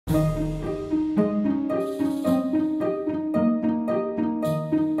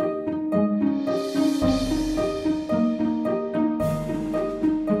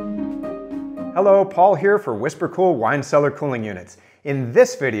Hello, Paul here for WhisperKool Wine Cellar Cooling Units. In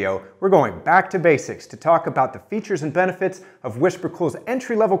this video, we're going back to basics to talk about the features and benefits of WhisperKool's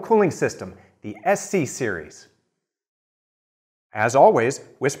entry-level cooling system, the SC Series. As always,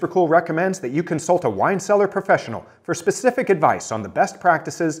 WhisperKool recommends that you consult a wine cellar professional for specific advice on the best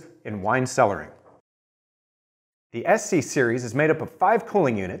practices in wine cellaring. The SC Series is made up of 5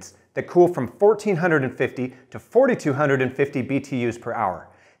 cooling units that cool from 1450 to 4250 BTUs per hour.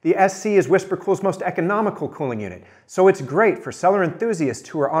 The SC is WhisperKool's most economical cooling unit, so it's great for cellar enthusiasts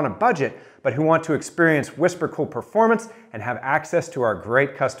who are on a budget but who want to experience WhisperKool performance and have access to our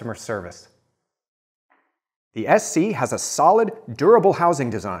great customer service. The SC has a solid, durable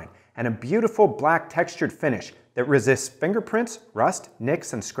housing design and a beautiful black textured finish that resists fingerprints, rust,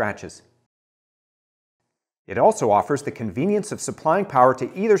 nicks, and scratches. It also offers the convenience of supplying power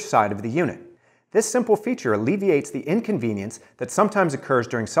to either side of the unit. This simple feature alleviates the inconvenience that sometimes occurs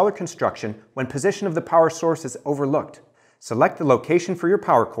during cellar construction when position of the power source is overlooked. Select the location for your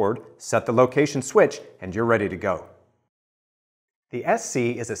power cord, set the location switch, and you're ready to go. The SC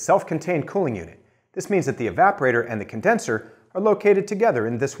is a self-contained cooling unit. This means that the evaporator and the condenser are located together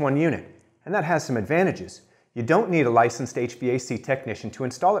in this one unit, and that has some advantages. You don't need a licensed HVAC technician to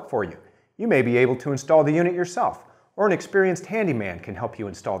install it for you. You may be able to install the unit yourself, or an experienced handyman can help you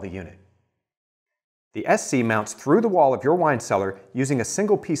install the unit. The SC mounts through the wall of your wine cellar using a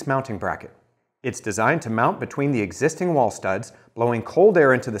single-piece mounting bracket. It's designed to mount between the existing wall studs, blowing cold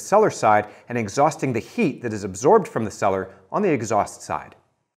air into the cellar side and exhausting the heat that is absorbed from the cellar on the exhaust side.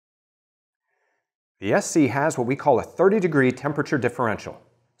 The SC has what we call a 30-degree temperature differential.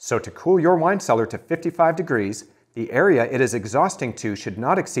 So to cool your wine cellar to 55 degrees, the area it is exhausting to should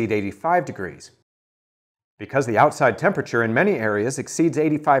not exceed 85 degrees. Because the outside temperature in many areas exceeds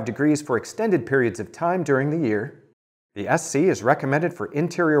 85 degrees for extended periods of time during the year, the SC is recommended for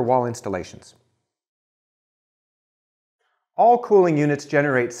interior wall installations. All cooling units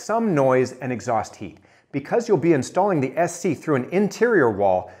generate some noise and exhaust heat. Because you'll be installing the SC through an interior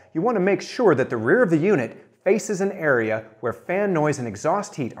wall, you want to make sure that the rear of the unit faces an area where fan noise and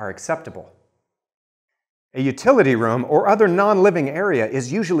exhaust heat are acceptable. A utility room or other non-living area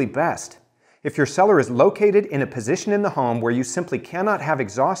is usually best. If your cellar is located in a position in the home where you simply cannot have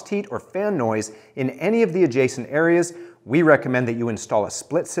exhaust heat or fan noise in any of the adjacent areas, we recommend that you install a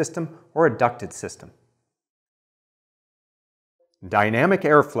split system or a ducted system. Dynamic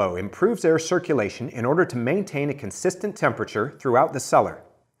airflow improves air circulation in order to maintain a consistent temperature throughout the cellar.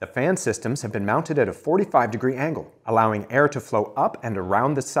 The fan systems have been mounted at a 45-degree angle, allowing air to flow up and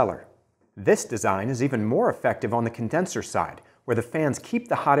around the cellar. This design is even more effective on the condenser side, where the fans keep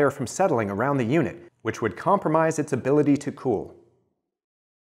the hot air from settling around the unit, which would compromise its ability to cool.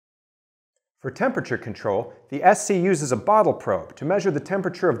 For temperature control, the SC uses a bottle probe to measure the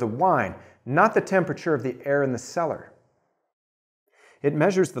temperature of the wine, not the temperature of the air in the cellar. It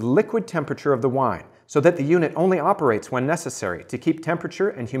measures the liquid temperature of the wine, so that the unit only operates when necessary to keep temperature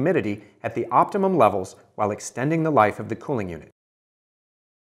and humidity at the optimum levels while extending the life of the cooling unit.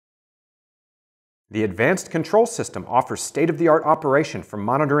 The advanced control system offers state-of-the-art operation for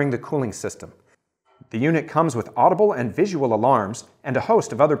monitoring the cooling system. The unit comes with audible and visual alarms and a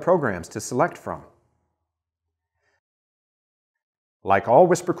host of other programs to select from. Like all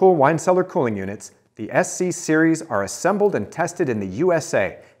WhisperKool wine cellar cooling units, the SC Series are assembled and tested in the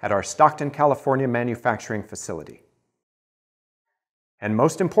USA at our Stockton, California manufacturing facility. And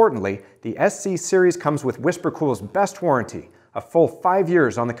most importantly, the SC Series comes with WhisperKool's best warranty, a full 5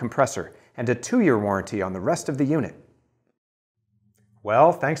 years on the compressor, and a 2-year warranty on the rest of the unit.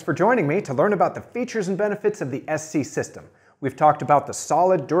 Well, thanks for joining me to learn about the features and benefits of the SC system. We've talked about the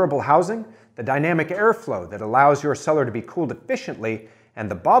solid, durable housing, the dynamic airflow that allows your cellar to be cooled efficiently,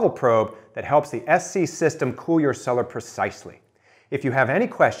 and the bottle probe that helps the SC system cool your cellar precisely. If you have any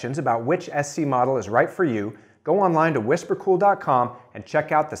questions about which SC model is right for you, go online to whisperkool.com and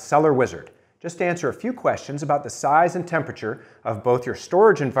check out the Cellar Wizard. Just answer a few questions about the size and temperature of both your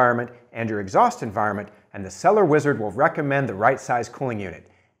storage environment and your exhaust environment, and the Cellar Wizard will recommend the right size cooling unit.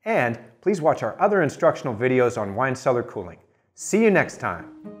 And please watch our other instructional videos on wine cellar cooling. See you next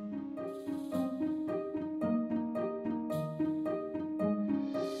time.